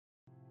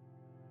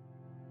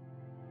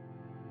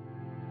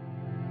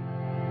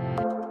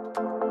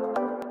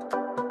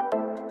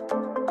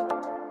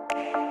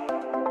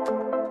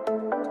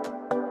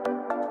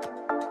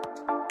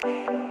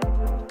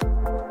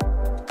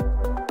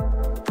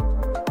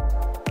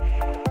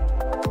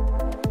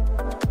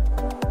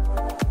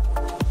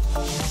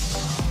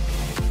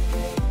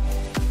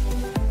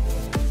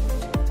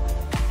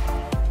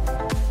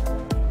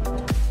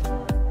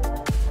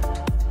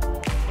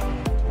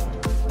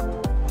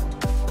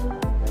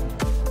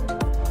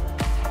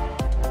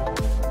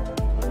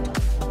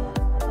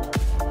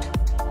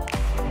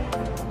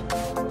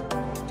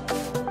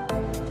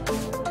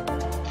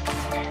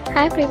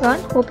Hi everyone,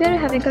 hope you are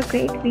having a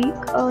great week.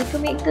 To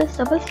make this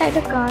double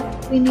sided card,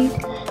 we need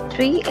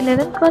 3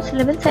 11 x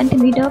 11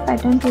 cm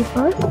pattern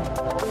papers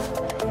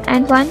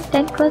and one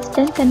 10 x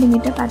 10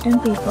 cm pattern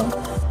paper.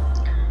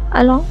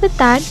 Along with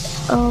that,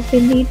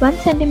 we'll need 1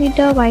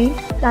 cm wide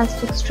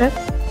plastic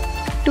strips,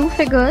 2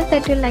 figures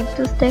that you like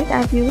to stick.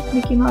 I've used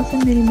Mickey Mouse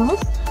and Minnie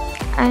Mouse,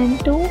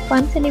 and 2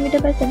 1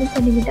 cm by 7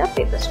 cm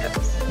paper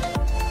strips.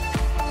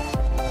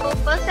 So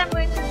first I'm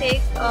going to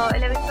take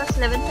 11 x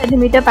 11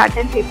 cm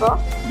pattern paper.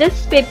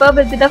 This paper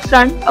will be the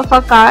front of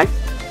our card,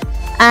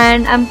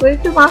 and I'm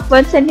going to mark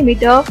 1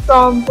 cm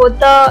from both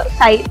the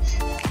sides,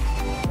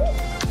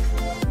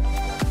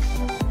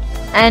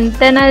 and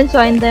then I'll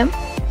join them.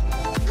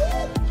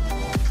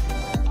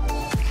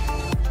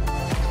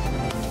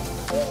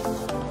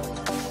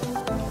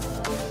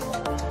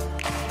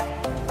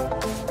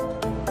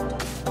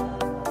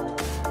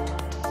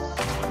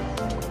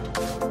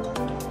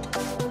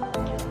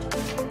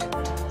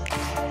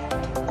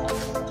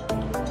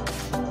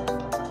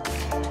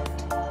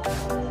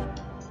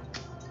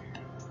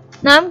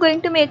 Now I'm going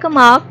to make a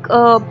mark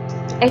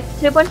at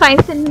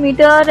 3.5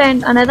 cm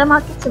and another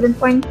mark at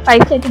 7.5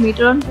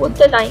 cm on both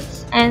the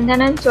lines, and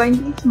then I'll join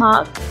these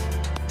marks,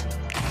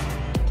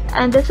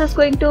 and this is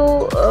going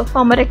to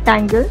form a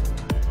rectangle.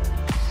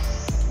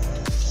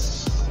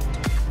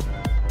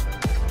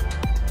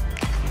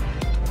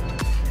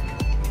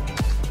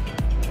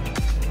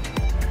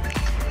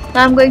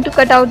 Now I'm going to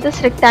cut out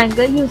this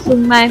rectangle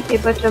using my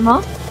paper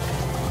trimmer.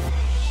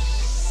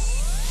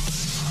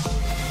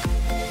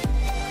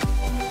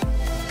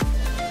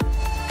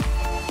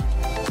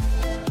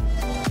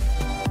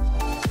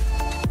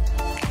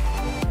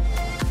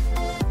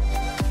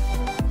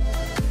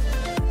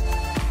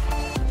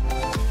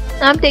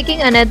 Now I'm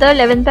taking another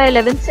 11 by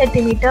 11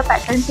 cm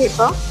pattern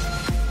paper,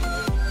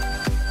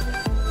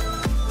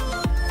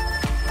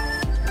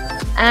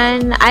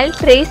 and I'll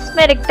trace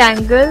my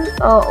rectangle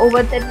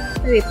over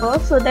that paper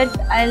so that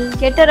I'll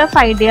get a rough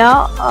idea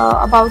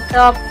about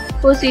the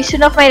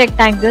position of my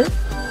rectangle.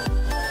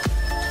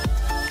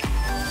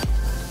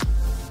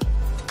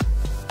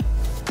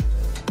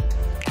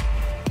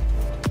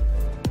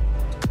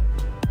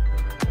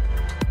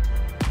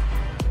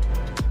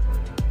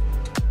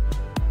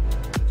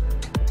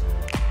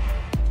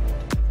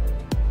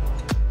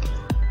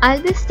 I'll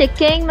be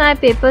sticking my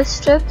paper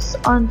strips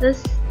on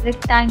this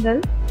rectangle.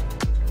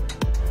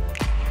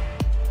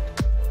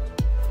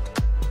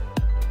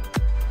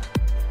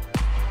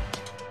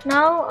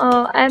 Now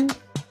I'm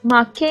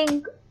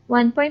marking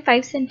 1.5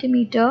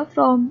 cm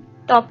from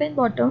top and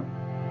bottom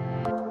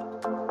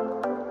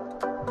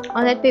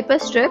on that paper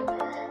strip,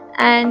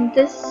 and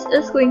this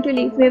is going to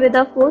leave me with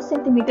a 4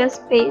 cm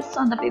space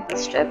on the paper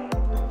strip.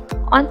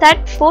 On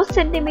that 4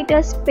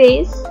 cm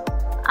space,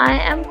 I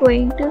am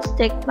going to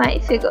stick my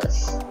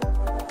figures.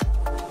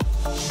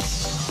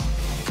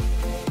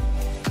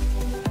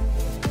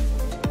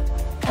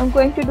 I'm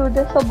going to do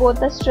this for both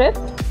the strips.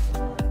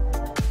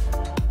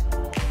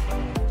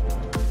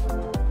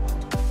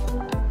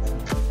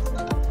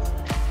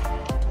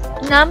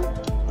 Now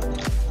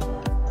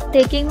I'm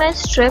taking my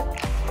strip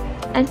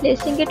and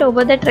placing it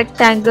over that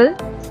rectangle.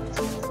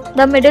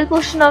 The middle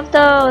portion of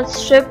the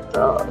strip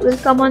will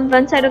come on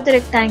one side of the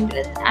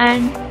rectangle,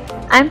 and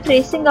I'm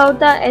tracing out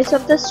the edge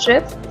of the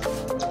strip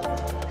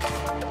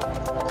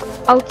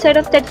outside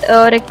of that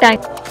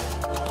rectangle.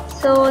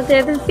 So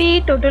there will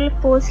be total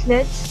 4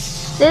 slits.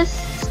 This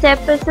step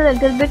is a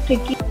little bit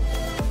tricky.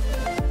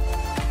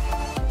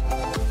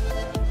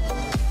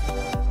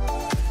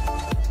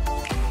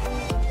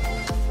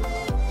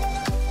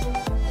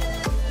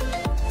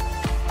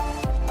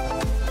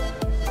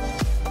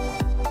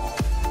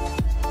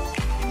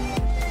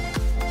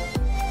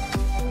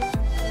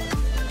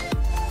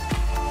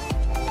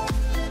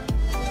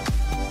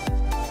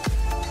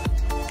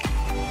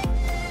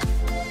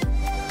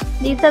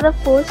 These are the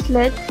 4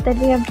 slits that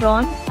we have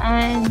drawn,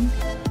 and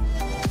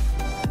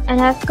I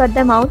have cut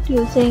them out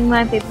using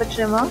my paper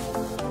trimmer.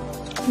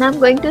 Now I'm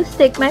going to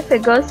stick my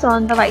figures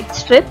on the white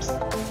strips.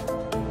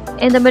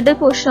 In the middle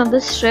portion of the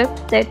strip,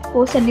 that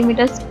 4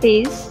 cm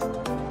space.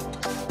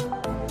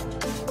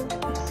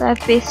 So I've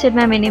pasted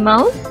my Minnie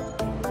Mouse,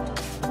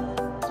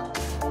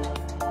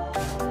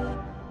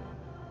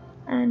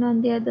 and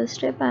on the other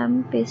strip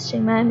I'm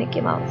pasting my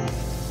Mickey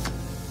Mouse.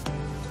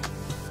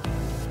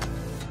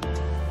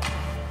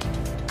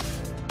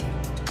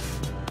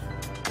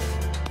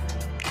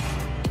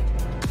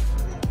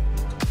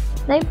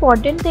 The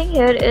important thing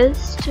here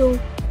is to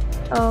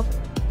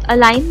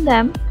align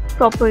them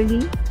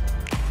properly.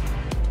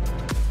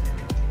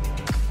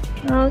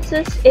 Now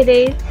just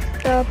erase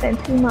the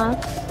pencil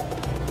marks.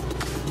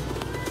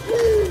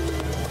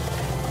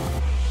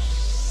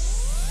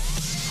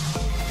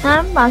 Now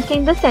I'm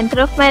marking the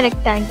center of my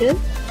rectangle,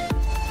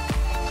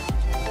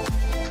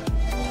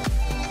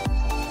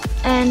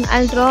 and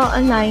I'll draw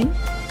a line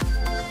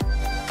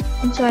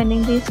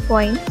joining these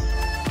points.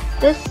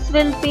 This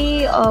will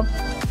be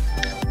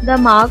the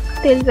mark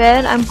till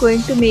where I'm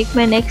going to make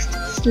my next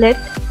slit.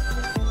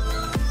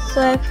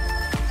 So I've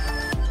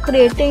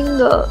creating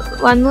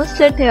one more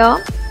slit here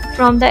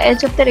from the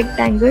edge of the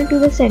rectangle to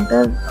the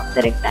center of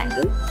the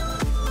rectangle.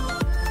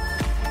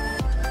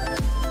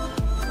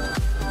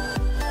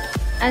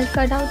 I'll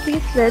cut out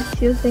these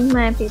slits using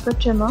my paper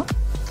trimmer.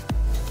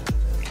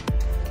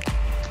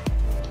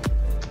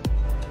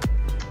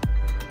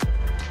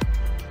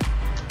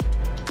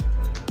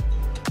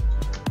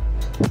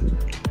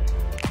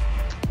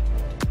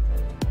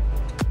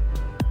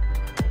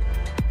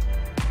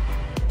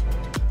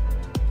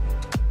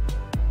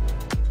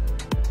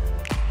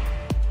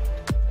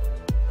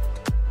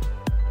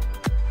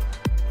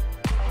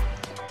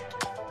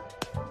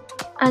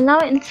 I'll now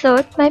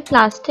insert my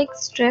plastic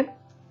strip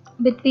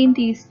between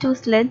these two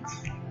slits.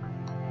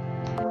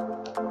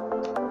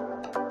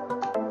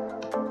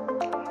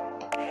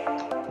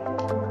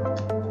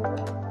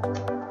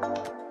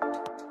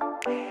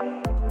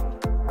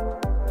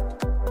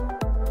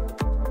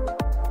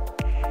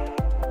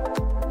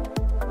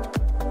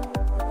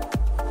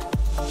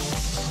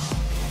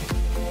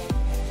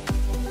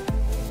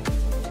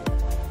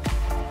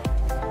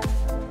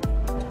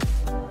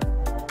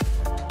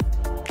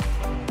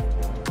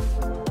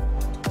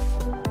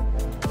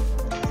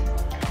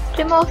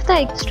 Trim off the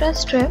extra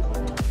strip.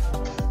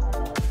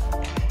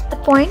 The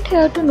point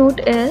here to note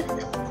is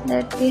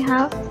that we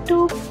have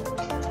to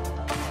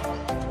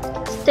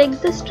stick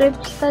the strip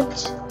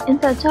in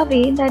such a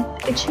way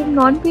that it should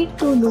not be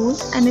too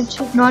loose and it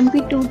should not be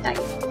too tight.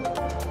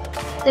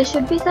 There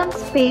should be some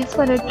space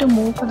for it to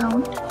move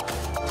around.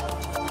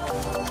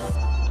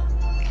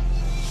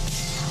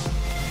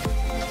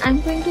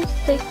 I'm going to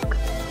stick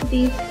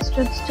these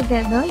strips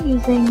together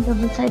using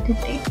double-sided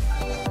tape.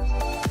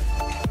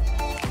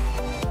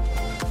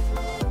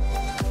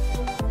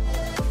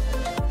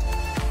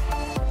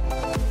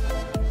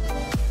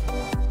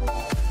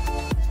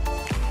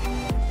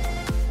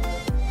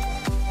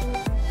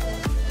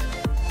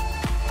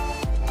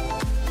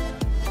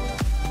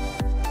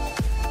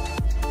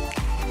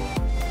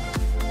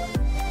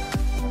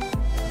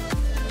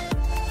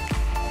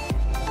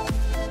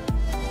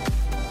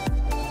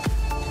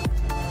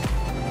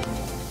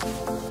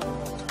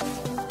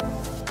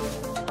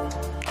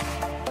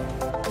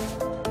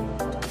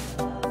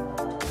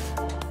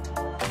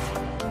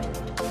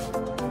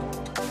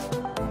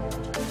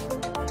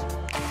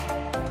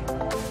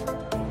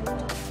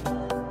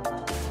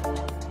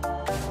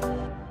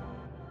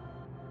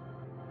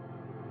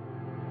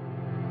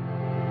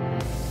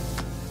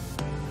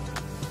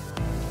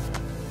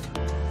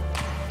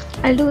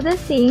 I'll do the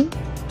same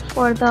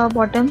for the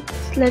bottom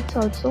slits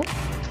also.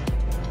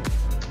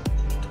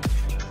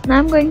 Now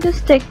I'm going to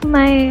stick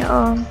my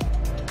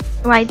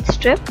white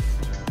strip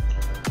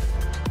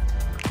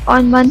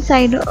on one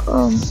side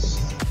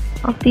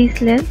of these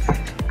slits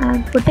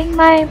and putting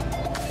my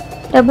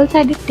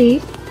double-sided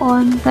tape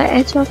on the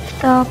edge of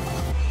the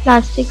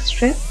plastic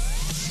strip.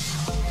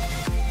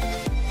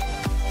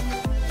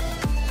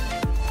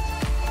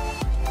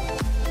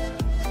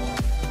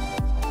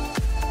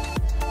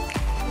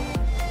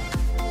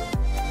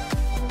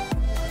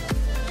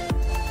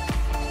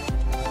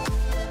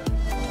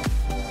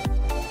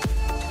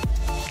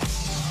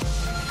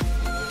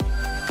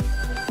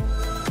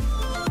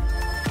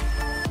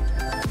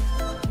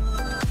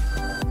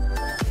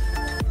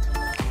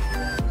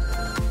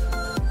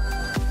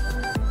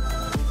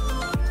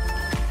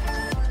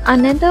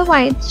 Another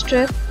white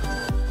strip,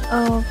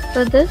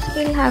 for this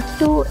we'll have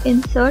to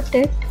insert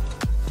it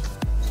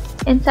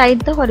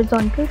inside the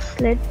horizontal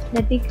slit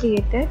that we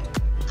created.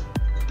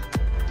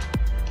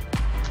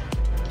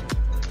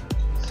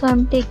 So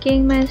I'm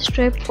taking my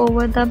strip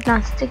over the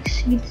plastic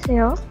sheets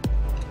here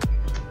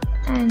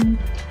and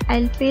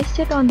I'll paste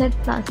it on that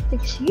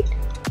plastic sheet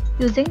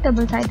using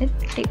double-sided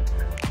tape.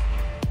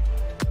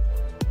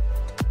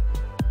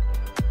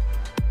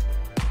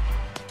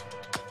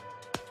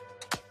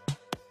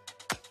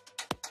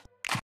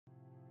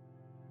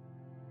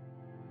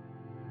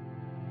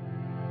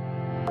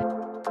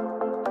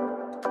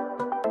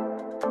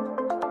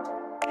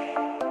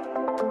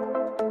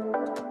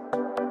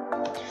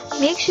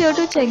 Make sure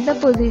to check the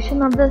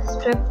position of the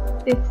strip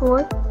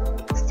before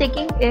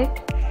sticking it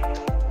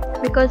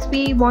because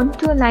we want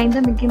to align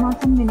the Mickey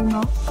Mouse and Minnie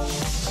Mouse.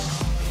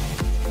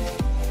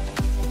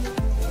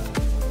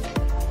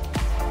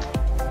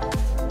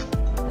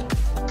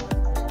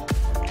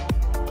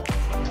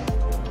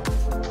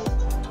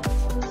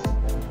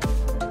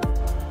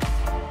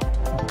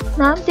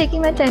 Now I'm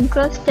taking my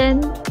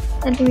 10x10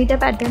 cm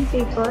pattern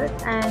paper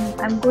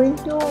and I'm going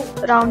to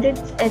round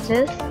its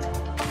edges,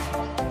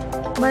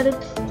 but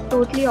it's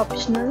totally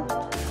optional.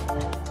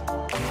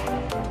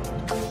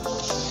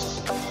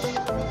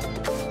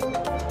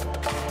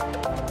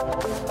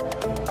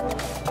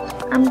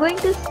 I'm going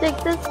to stick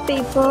this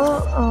paper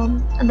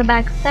on the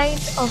back side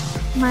of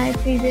my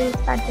previous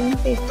pattern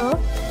paper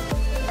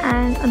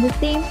and on the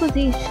same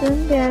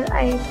position where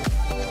I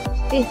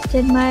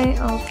pasted my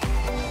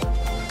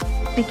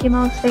Mickey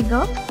Mouse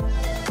figure.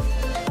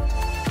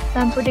 So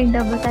I'm putting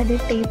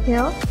double-sided tape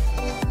here.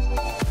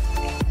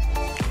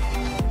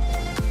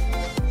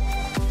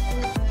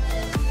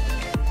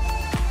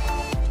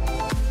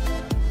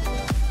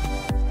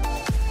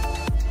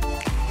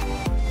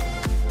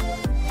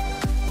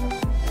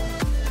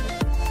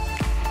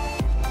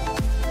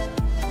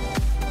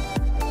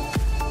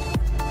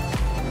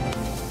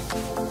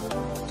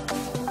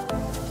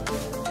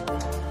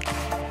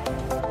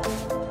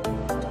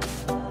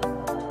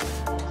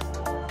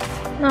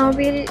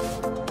 we'll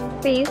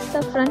paste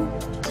the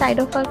front side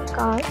of our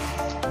card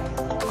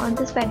on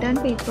this pattern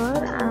paper.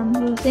 I'm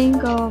using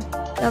a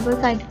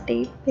double-sided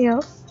tape here.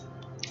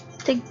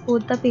 Stick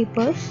both the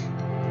papers.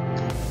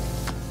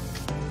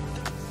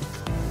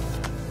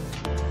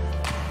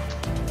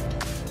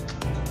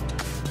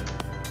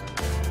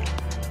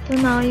 So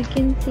now you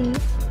can see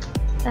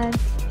that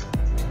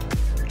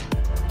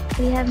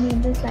we have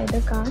made the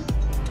slider card.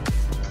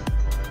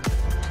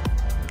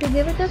 To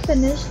give it a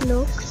finished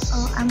look,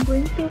 I'm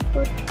going to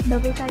put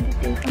double-sided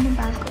tape on the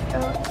back of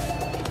the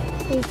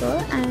paper,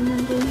 and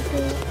I'm going to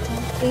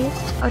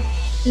paste a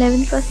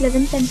 11 ×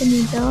 11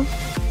 cm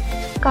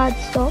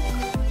cardstock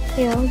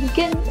here. You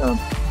can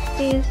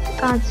paste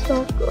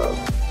cardstock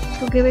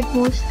to give it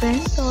more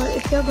strength, or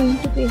if you're going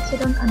to paste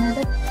it on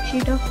another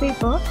sheet of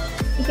paper,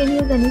 you can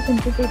use any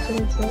simple paper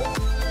as well.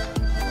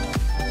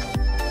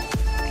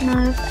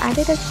 Now I've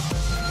added a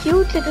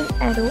cute little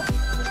arrow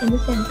in the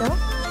center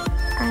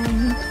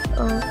and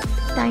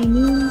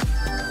tiny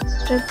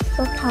strips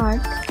of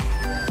heart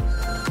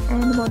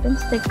and bottom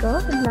sticker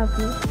with love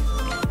you.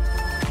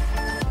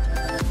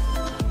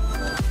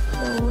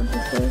 So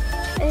this is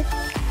it.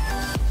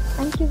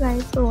 Thank you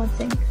guys for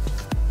watching.